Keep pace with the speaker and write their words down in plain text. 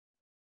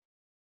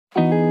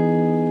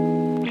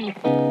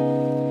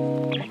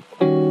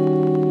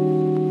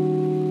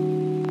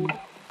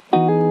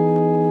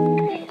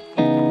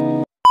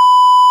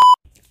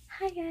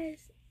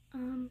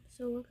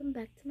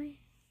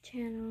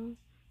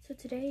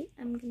today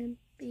I'm gonna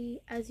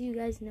be, as you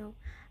guys know,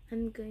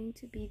 I'm going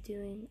to be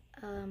doing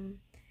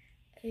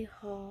a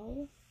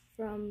haul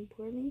from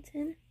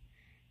Burlington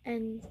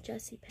and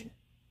JCPenney.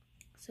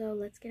 So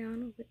let's get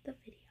on with the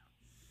video.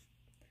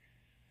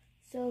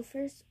 So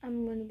first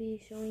I'm going to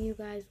be showing you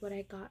guys what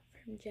I got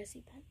from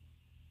JCPenney.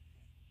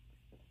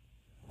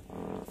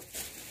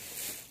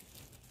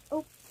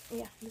 Oh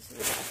yeah, this is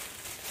a bag.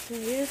 So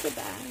here's the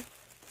bag.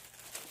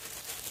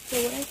 So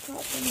what I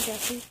got from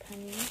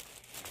JCPenney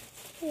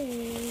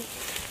is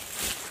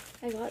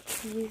I got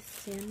these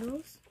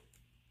sandals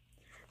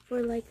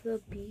for like the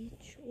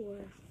beach or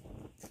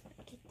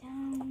get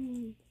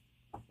down,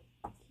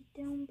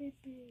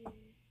 baby.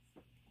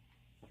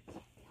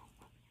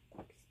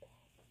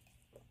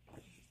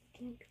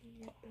 Can't be in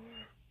your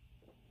bed.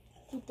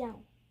 Get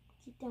down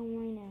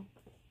right now.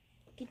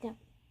 Get down.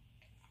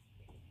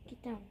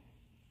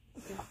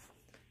 Okay.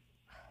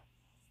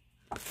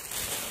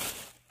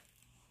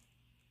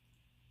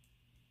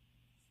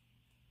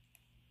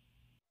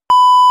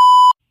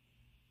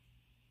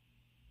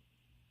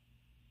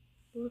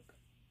 Look,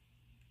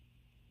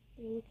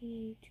 they're looking at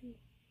you too.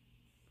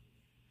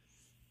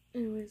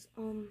 Anyways,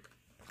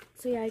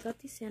 so yeah, I got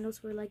these sandals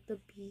for like the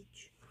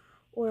beach,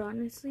 or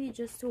honestly,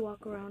 just to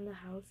walk around the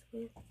house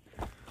with.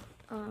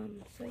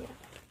 So yeah,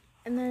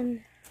 and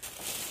then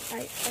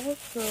I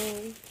also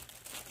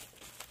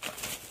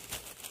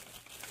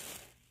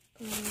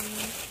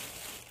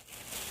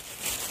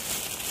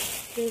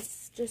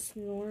this just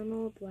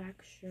normal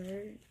black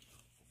shirt,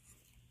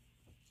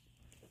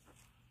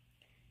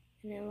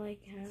 and it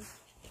like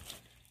has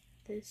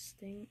this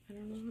thing. I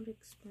don't know how to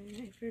explain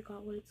it. I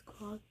forgot what it's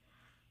called,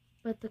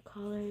 but the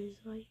collar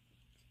is like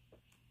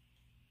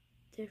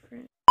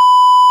different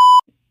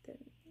than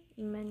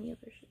many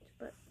other shirts.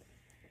 But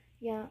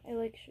yeah, I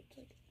like shirts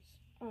like this.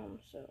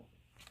 So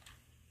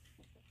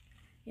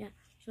yeah,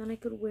 so then I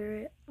could wear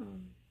it.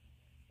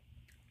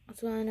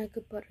 So then I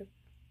could put a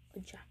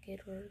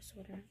jacket or a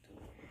sweater,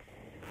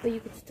 but you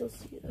could still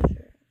see the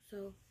shirt.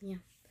 So yeah,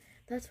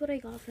 that's what I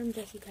got from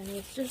JCPenney.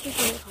 It's just a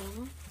great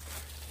haul,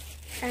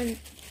 and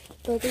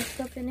the other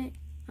stuff in it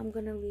I'm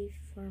gonna leave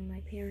for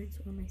my parents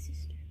or my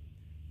sister.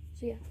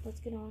 So yeah, let's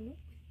get on with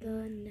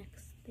the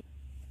next thing.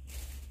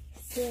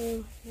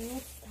 So now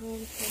it's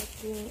time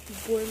for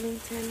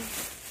Burlington.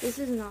 This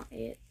is not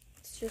it.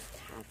 It's just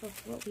half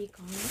of what we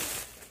got.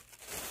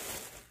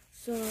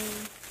 So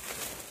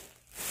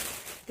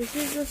this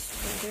is the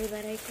sweater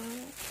that I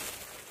got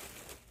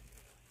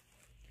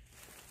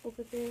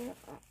over there.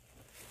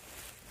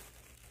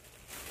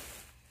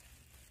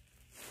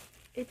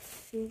 It's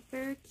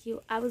super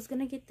cute. I was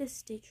gonna get this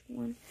stitch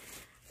one,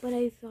 but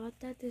I thought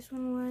that this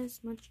one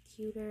was much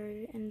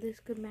cuter and this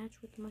could match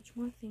with much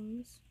more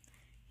things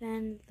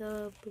than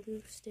the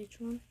blue stitch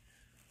one.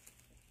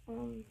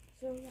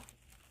 So yeah,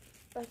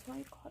 that's why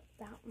I got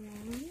that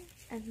one.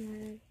 And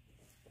then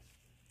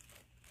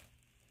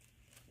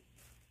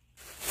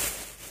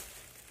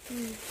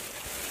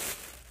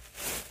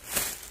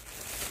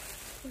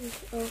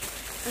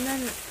and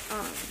then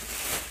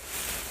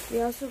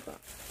we also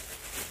got,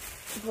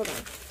 hold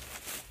on,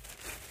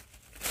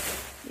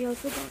 we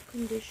also got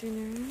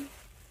conditioner.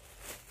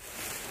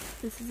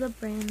 This is a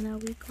brand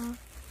that we got.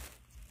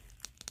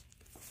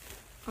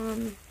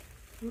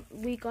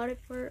 We got it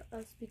for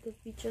us because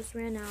we just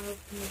ran out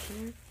of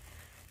conditioner,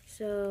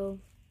 so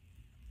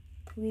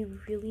we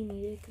really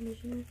needed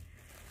conditioner.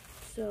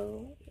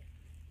 So yeah.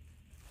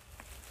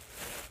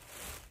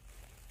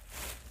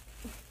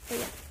 But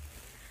yeah,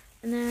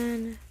 and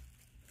then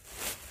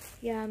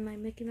yeah, my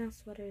Mickey Mouse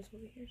sweater is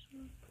over here.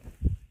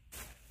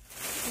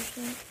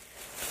 So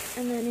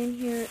and then in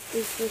here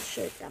is this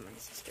shirt that my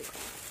sister got.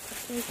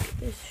 It's like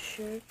this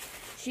shirt.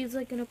 She's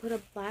like gonna put a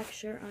black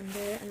shirt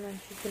under, and then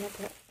she's gonna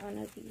put one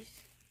of these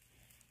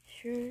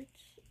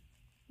shirts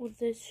with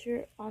this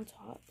shirt on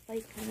top,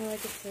 like kind of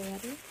like a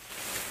sweater.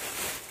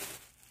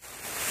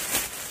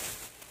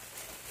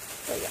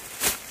 So yeah.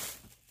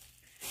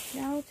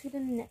 Now to the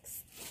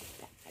next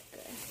bag.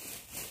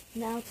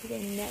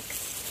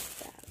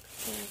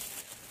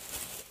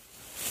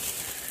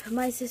 So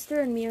my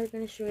sister and me are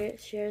gonna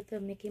share the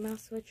Mickey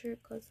Mouse sweatshirt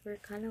because we're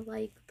kind of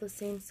like the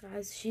same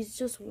size. She's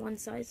just one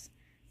size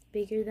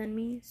bigger than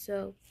me,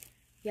 so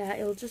yeah,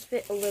 it'll just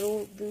fit a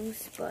little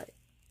loose, but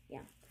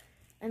yeah.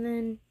 And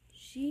then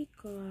she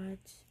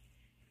got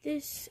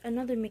this,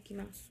 another Mickey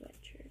Mouse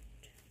sweatshirt.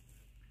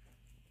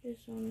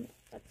 This one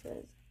that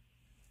says,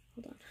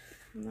 hold on,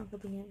 I'm not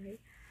holding it right.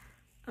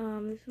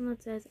 This one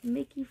that says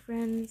Mickey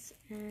Friends,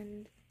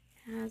 and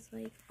has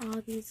like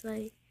all these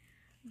like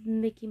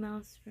Mickey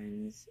Mouse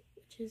friends,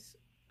 which is,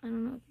 I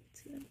don't know if you can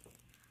see them,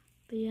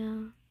 but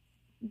yeah,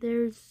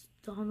 there's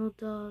Donald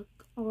Duck,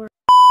 or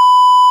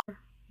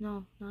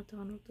no, not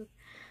Donald Duck,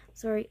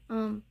 sorry,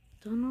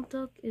 Donald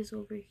Duck is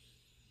over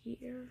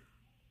here,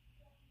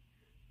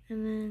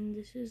 and then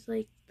this is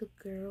like the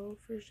girl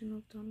version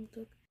of Donald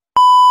Duck.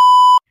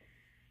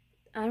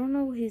 I don't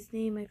know his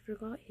name, I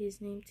forgot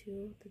his name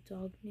too, the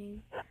dog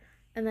name.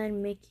 And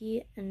then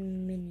Mickey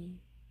and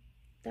Minnie.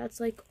 That's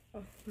like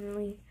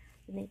really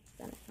the names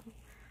that I know.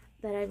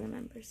 that I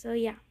remember. So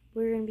yeah,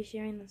 we're gonna be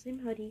sharing the same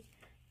hoodie,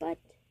 but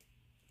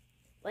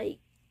like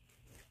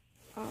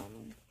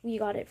we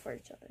got it for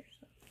each other.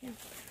 So yeah.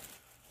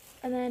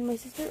 And then my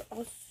sister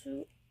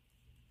also,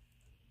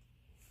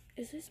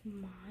 is this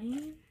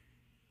mine?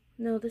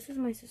 No, this is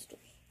my sister's.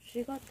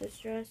 She got this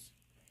dress.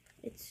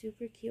 It's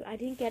super cute. I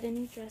didn't get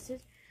any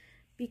dresses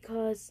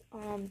because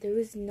there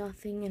was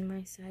nothing in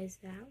my size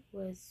that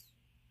was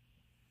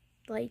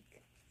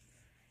like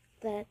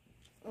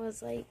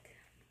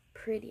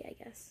pretty, I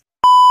guess.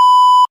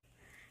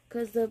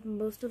 Because the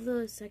most of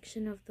the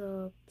section of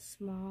the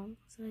small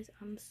size,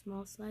 I'm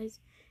small size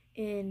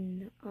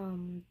in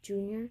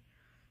junior,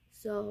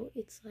 so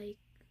it's like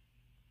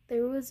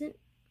there wasn't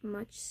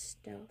much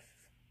stuff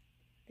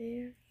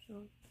there.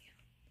 So yeah,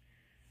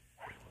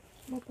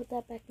 I'm gonna put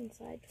that back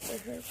inside for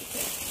her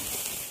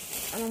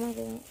because I'm not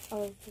gonna.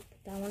 I'll just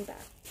put that one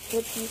back.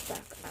 Put these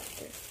back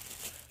after.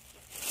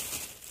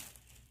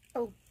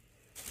 Oh,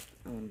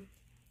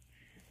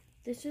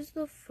 this is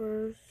the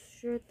first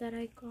shirt that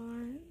I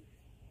got.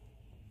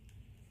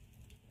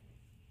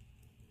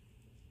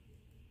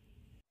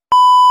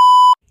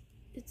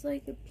 It's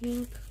like a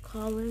pink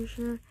collar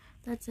shirt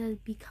that says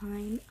 "Be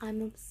Kind."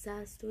 I'm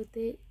obsessed with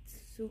it. It's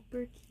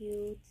super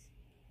cute.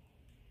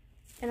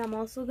 And I'm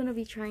also gonna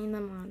be trying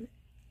them on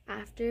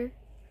after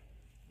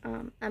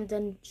I'm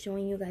done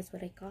showing you guys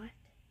what I got.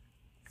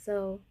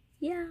 So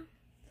yeah.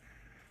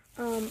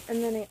 And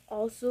then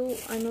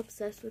I'm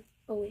obsessed with,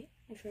 oh wait,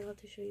 I forgot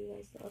to show you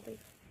guys the other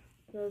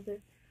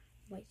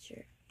white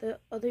shirt. The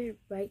other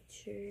white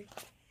shirt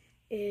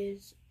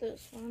is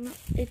this one.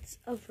 It's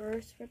a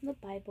verse from the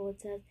Bible.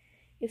 It says,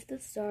 "If the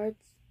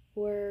stars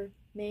were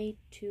made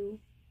to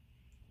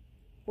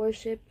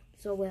worship,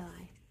 so will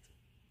I."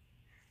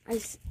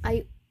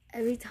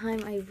 Every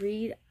time I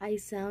read,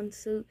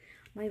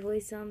 my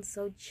voice sounds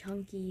so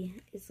chunky.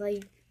 It's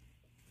like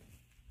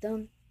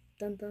dun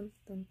dun dun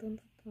dun dun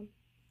dun dun,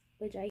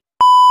 which I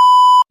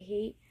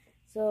hate.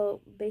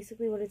 So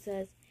basically, what it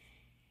says,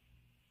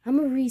 I'm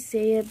gonna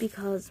re-say it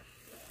because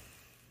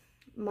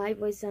my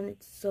voice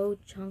sounded so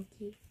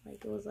chunky.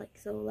 Like it was like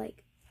so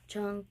like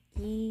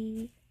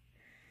chunky.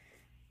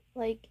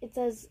 Like it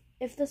says,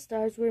 "If the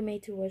stars were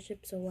made to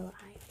worship, so will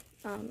I."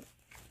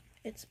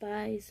 It's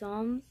by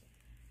Psalms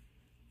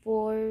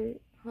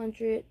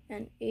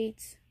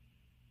 408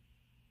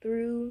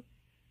 through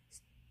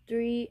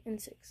 3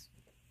 and 6.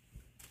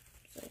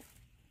 So yeah.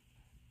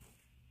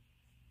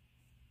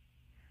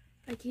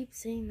 I keep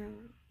saying that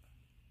wrong.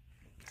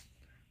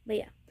 But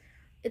yeah.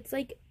 It's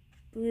like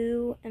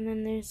blue, and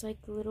then there's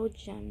like little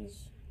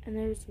gems, and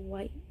there's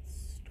white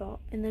star,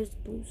 and there's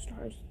blue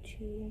stars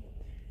too.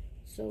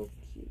 So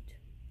cute.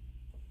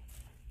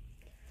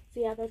 So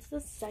yeah, that's the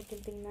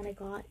second thing that I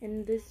got.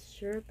 And this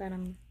shirt that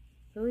I'm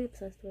really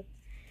obsessed with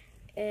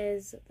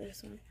is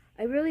this one.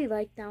 I really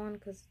like that one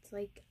because it's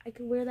like I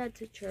could wear that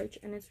to church,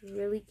 and it's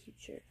really cute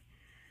shirt.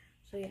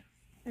 So yeah.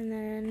 And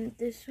then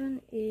this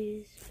one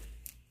is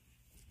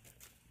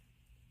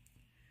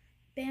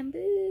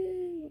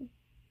bamboo.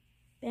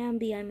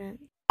 Bambi, I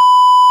meant.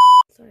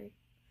 Sorry,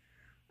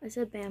 I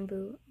said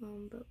bamboo.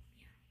 But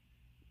yeah,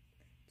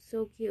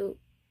 so cute.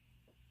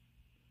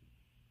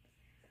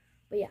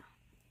 But yeah,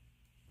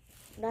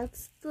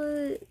 that's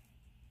the.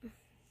 I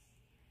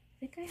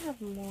think I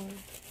have more.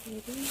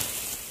 Maybe.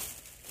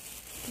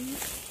 I don't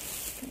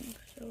think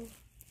so.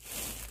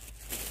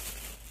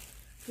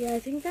 Yeah, I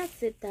think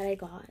that's it that I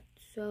got.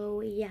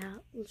 So yeah,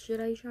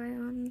 should I try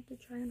on the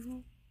try on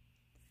haul?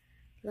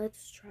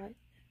 Let's try.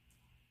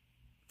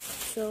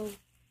 So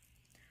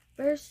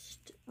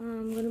first,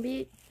 I'm gonna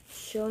be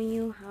showing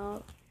you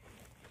how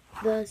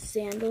the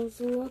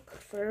sandals look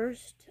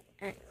first,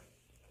 and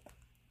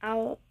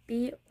I'll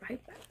be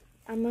right back.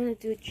 I'm gonna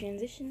do a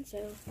transition,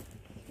 so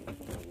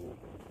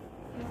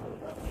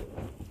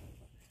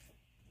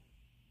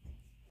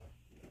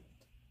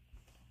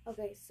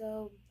okay,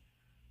 so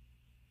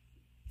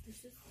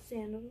this is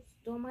sandals.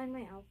 Don't mind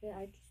my outfit.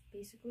 I just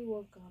basically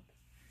woke up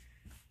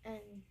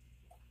and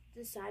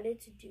decided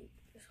to do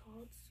this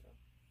haul, so,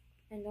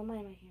 and don't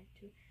mind my hair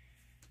too.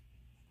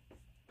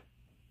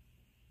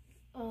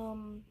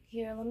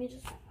 Here, let me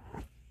just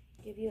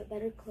give you a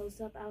better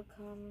close-up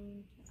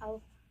outcome.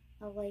 I'll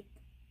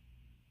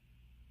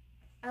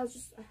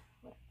just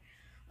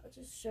I'll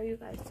just show you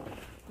guys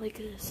like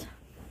this.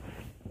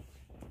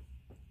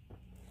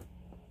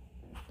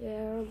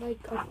 They're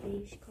like a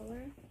beige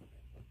color.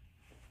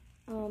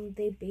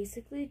 They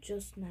basically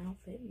just now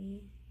fit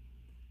me.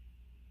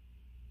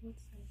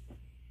 What's this?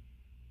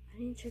 I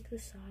didn't check the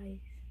size.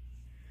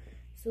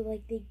 So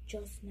like they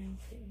just now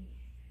fit me.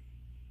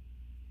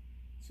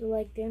 So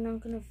like they're not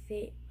gonna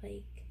fit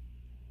like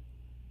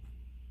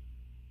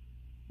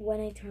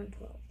when I turn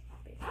 12,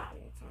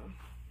 basically. So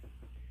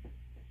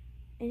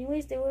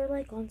anyways, they were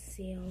like on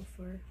sale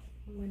for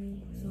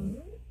money.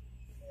 So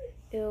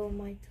ew,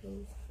 my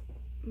toes.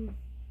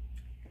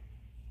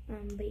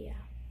 But yeah,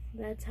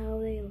 that's how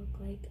they look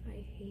like.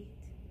 I hate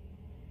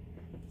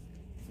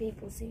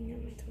people seeing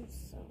on my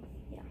toes. So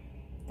yeah,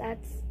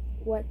 that's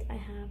what I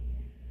have.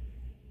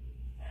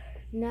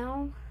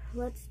 Now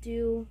let's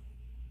do.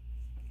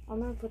 I'm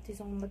gonna put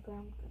these on the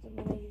ground because I'm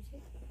gonna use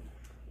it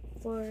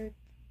for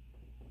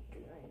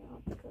right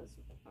now because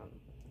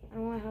I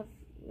don't want to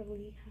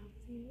really have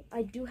sandals.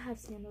 I do have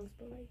sandals,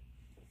 but like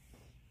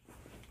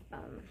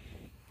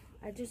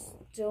I just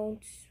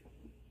don't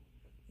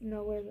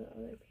know where the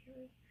other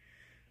pair is.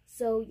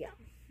 So yeah.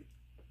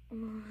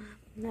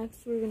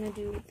 Next we're gonna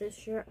do this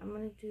shirt. I'm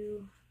gonna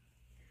do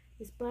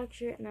this black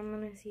shirt and I'm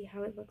gonna see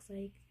how it looks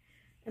like.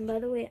 And by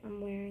the way,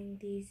 I'm wearing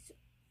these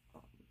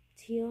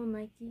teal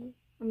Nike.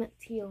 I'm at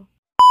teal.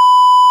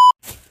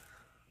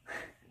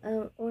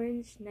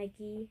 Orange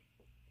Nike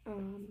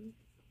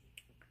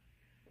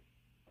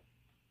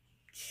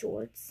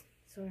shorts.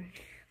 Sorry,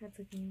 that's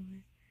a new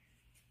one.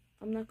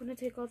 I'm not gonna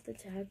take off the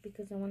tag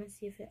because I want to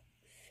see if it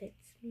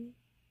fits me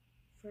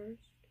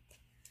first,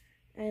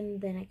 and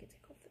then I can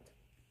take off the tag.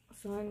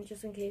 So I'm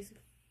just in case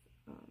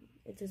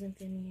it doesn't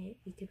fit me,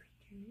 we could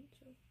return it.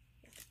 So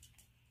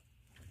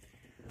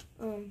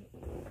yeah.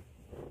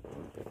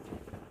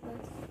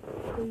 Let's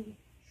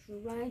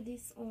try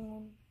this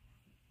on.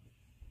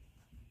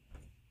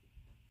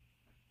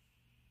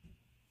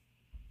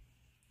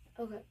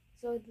 Okay,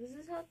 so this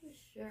is how the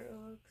shirt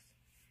looks.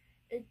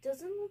 It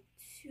doesn't look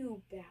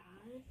too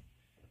bad.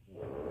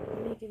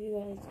 Let me give you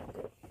guys a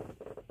good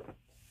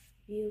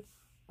view.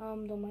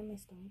 Don't mind my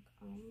stomach.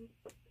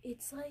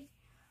 It's like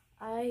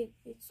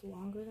it's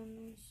longer than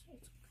this.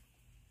 It's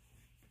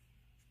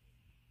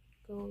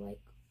go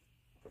like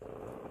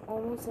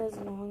almost as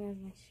long as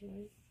my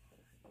shirt.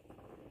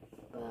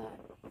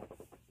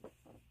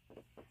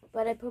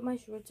 But I put my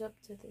shorts up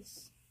to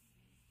this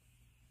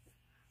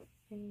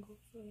angle,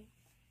 so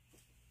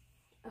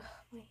yeah.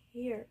 My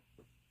hair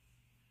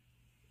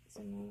is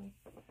annoying.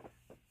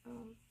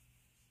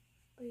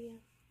 But yeah,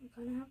 I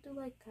kind of have to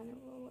like kind of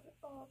roll it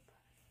up.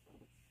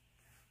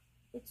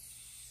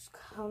 It's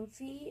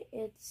comfy.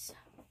 It's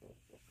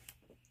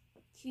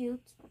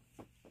cute.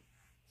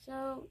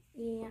 So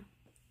yeah,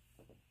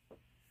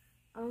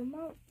 I'm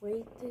gonna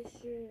rate this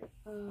shirt.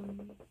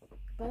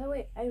 By the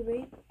way, I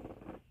rate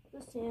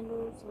the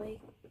sandals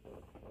like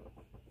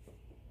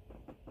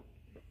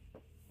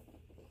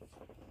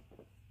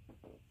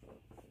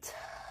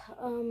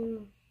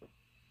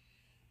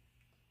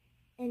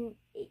an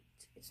 8.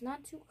 It's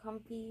not too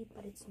comfy,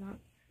 but it's not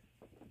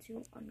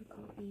too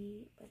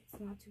uncomfy, but it's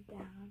not too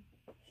bad.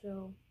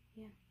 So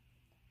yeah,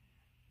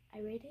 I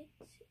rate it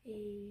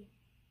a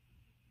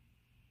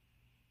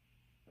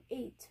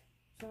 8.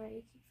 Sorry,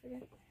 I keep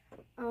forgetting.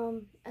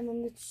 And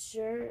then the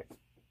shirt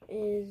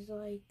is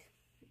like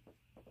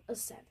a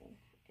 7.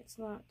 It's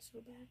not so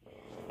bad.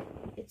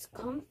 It's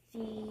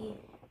comfy.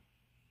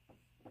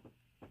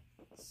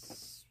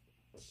 It's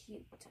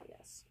cute,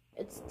 yes.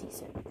 It's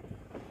decent.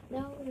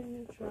 Now we're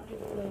gonna try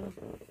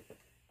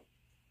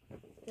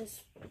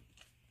this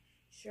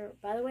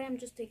shirt. By the way, I'm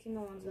just taking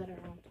the ones that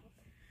are on top.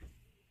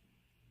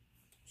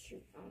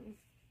 Shoot,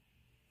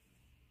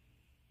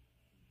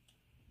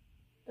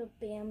 the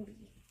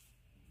Bambi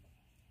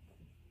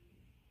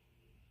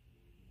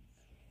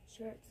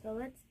shirt. So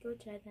let's go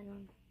try that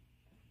on.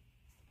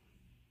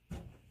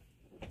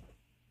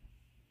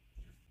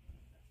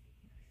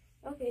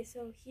 Okay,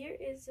 so here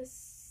is a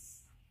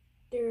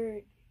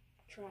third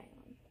try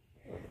on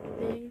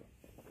thing.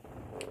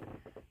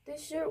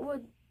 This shirt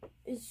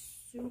is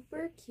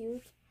super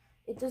cute.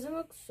 It doesn't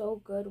look so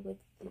good with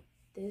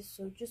this,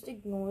 so just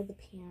ignore the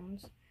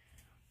pants.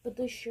 But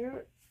the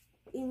shirt,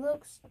 it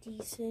looks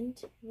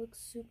decent. It looks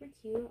super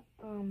cute.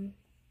 I'd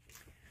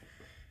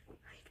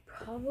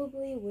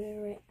probably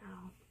wear it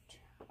out,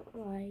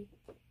 like,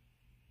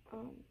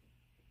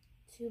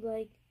 to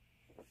like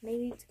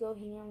maybe to go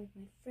hang out with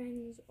my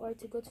friends or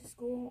to go to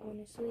school,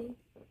 honestly.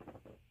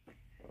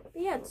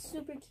 But yeah, it's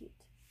super cute.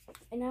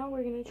 And now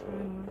we're gonna try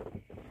on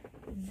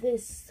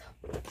this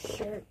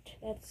shirt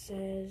that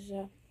says,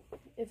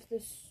 if the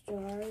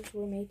stars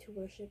were made to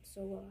worship,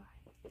 so will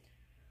I.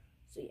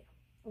 So yeah,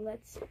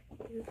 let's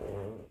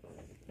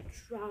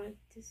try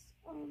this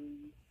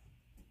on.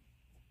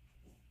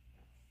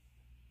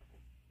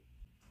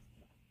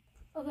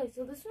 Okay,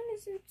 so this one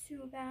isn't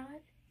too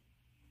bad.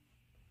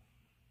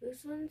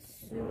 This one's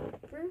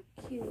super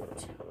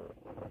cute.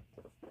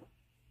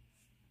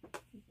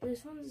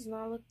 This one does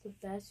not look the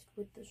best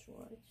with the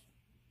shorts.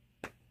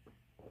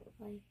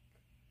 Like,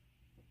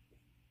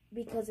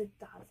 because it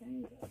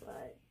doesn't,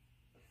 but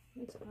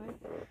it's fine.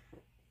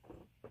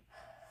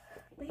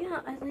 But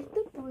yeah, I like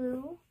the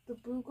blue. The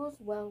blue goes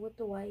well with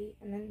the white,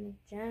 and then the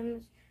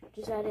gems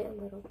just added a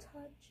little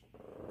touch.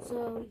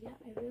 So yeah,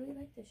 I really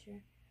like this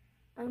shirt.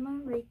 I'm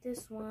gonna rate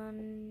this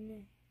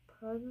one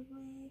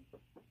probably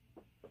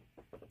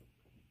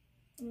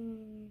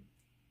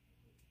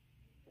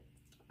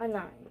a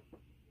 9.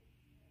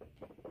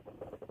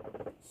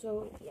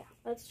 So yeah,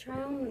 let's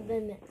try on the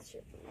next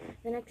shirt.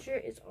 The next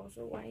shirt is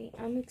also white.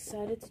 I'm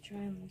excited to try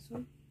on this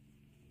one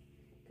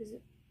because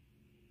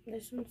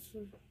this one's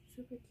so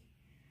super cute.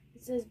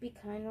 It says "Be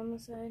kind" on the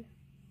side.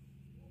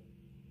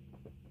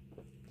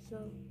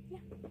 So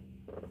yeah,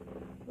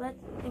 let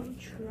them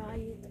try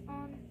it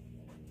on.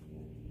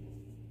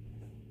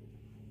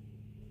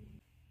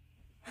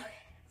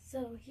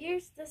 So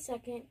here's the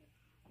second.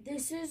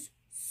 This is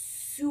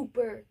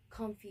super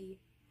comfy.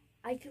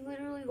 I could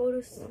literally go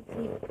to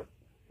sleep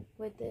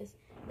with this.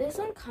 This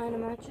one kind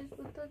of matches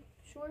with the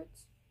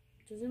shorts.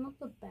 Doesn't look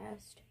the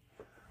best,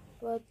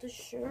 but the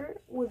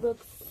shirt would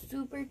look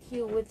super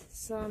cute with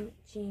some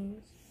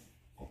jeans.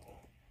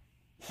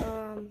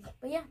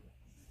 But yeah,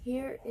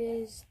 here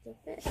is the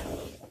fit.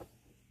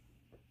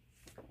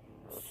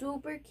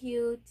 Super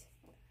cute.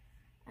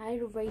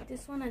 I'd rate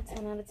this one a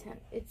 10 out of 10.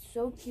 It's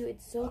so cute.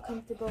 It's so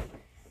comfortable.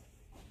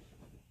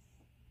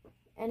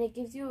 And it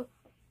gives you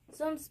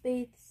some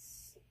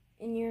space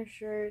in your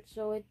shirt,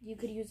 so you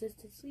could use this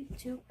to sleep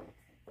too.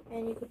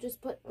 And you could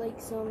just put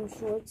like some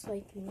shorts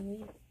like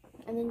me,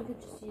 and then you could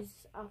just use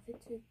this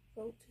outfit to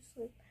go to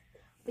sleep.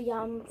 But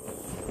yeah, I'm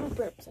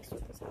super obsessed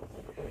with this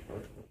outfit.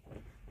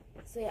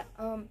 So yeah,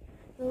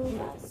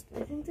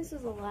 I think this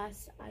is the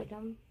last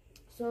item.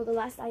 So the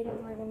last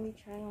item we're gonna be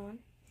trying on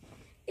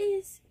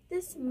is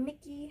this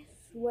Mickey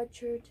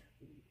sweatshirt.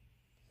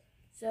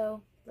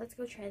 So let's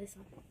go try this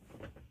on.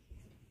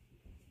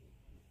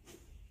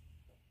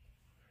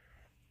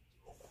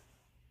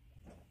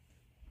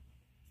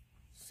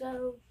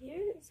 So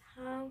here's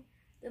how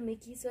the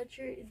Mickey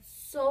sweatshirt is.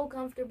 So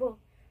comfortable.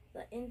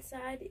 The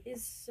inside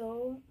is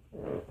so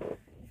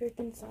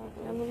freaking soft.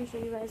 I'm gonna show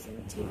you guys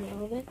in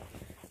detail of it.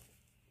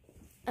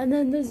 And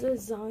then the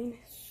design,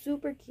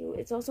 super cute.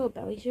 It's also a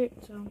belly shirt,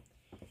 so.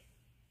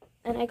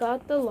 And I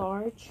got the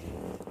large,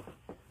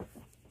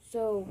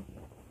 so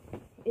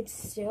it's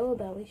still a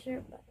belly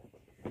shirt,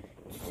 but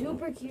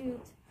super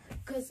cute.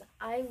 Cause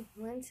I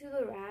went to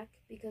the rack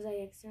because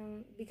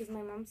because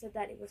my mom said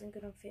that it wasn't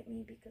gonna fit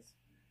me because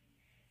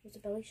it was a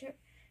belly shirt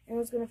and it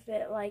was gonna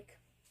fit like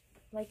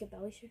a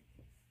belly shirt.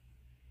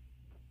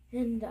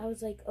 And I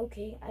was like,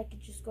 okay, I could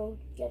just go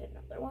get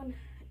another one.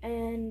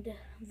 And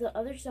the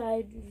other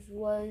side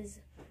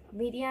was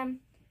medium,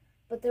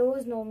 but there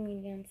was no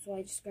medium, so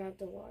I just grabbed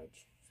a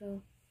large.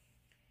 So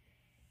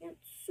yeah,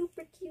 it's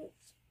super cute.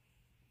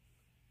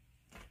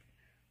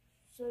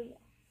 So yeah.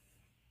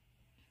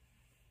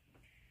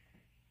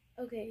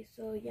 Okay,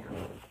 so yeah.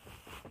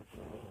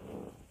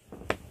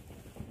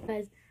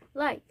 Guys,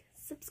 like,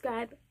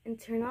 subscribe, and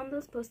turn on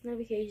those post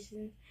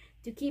notifications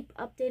to keep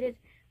updated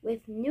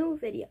with new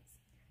videos.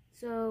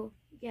 So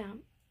yeah,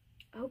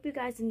 I hope you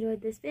guys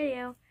enjoyed this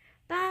video.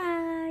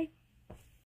 Bye!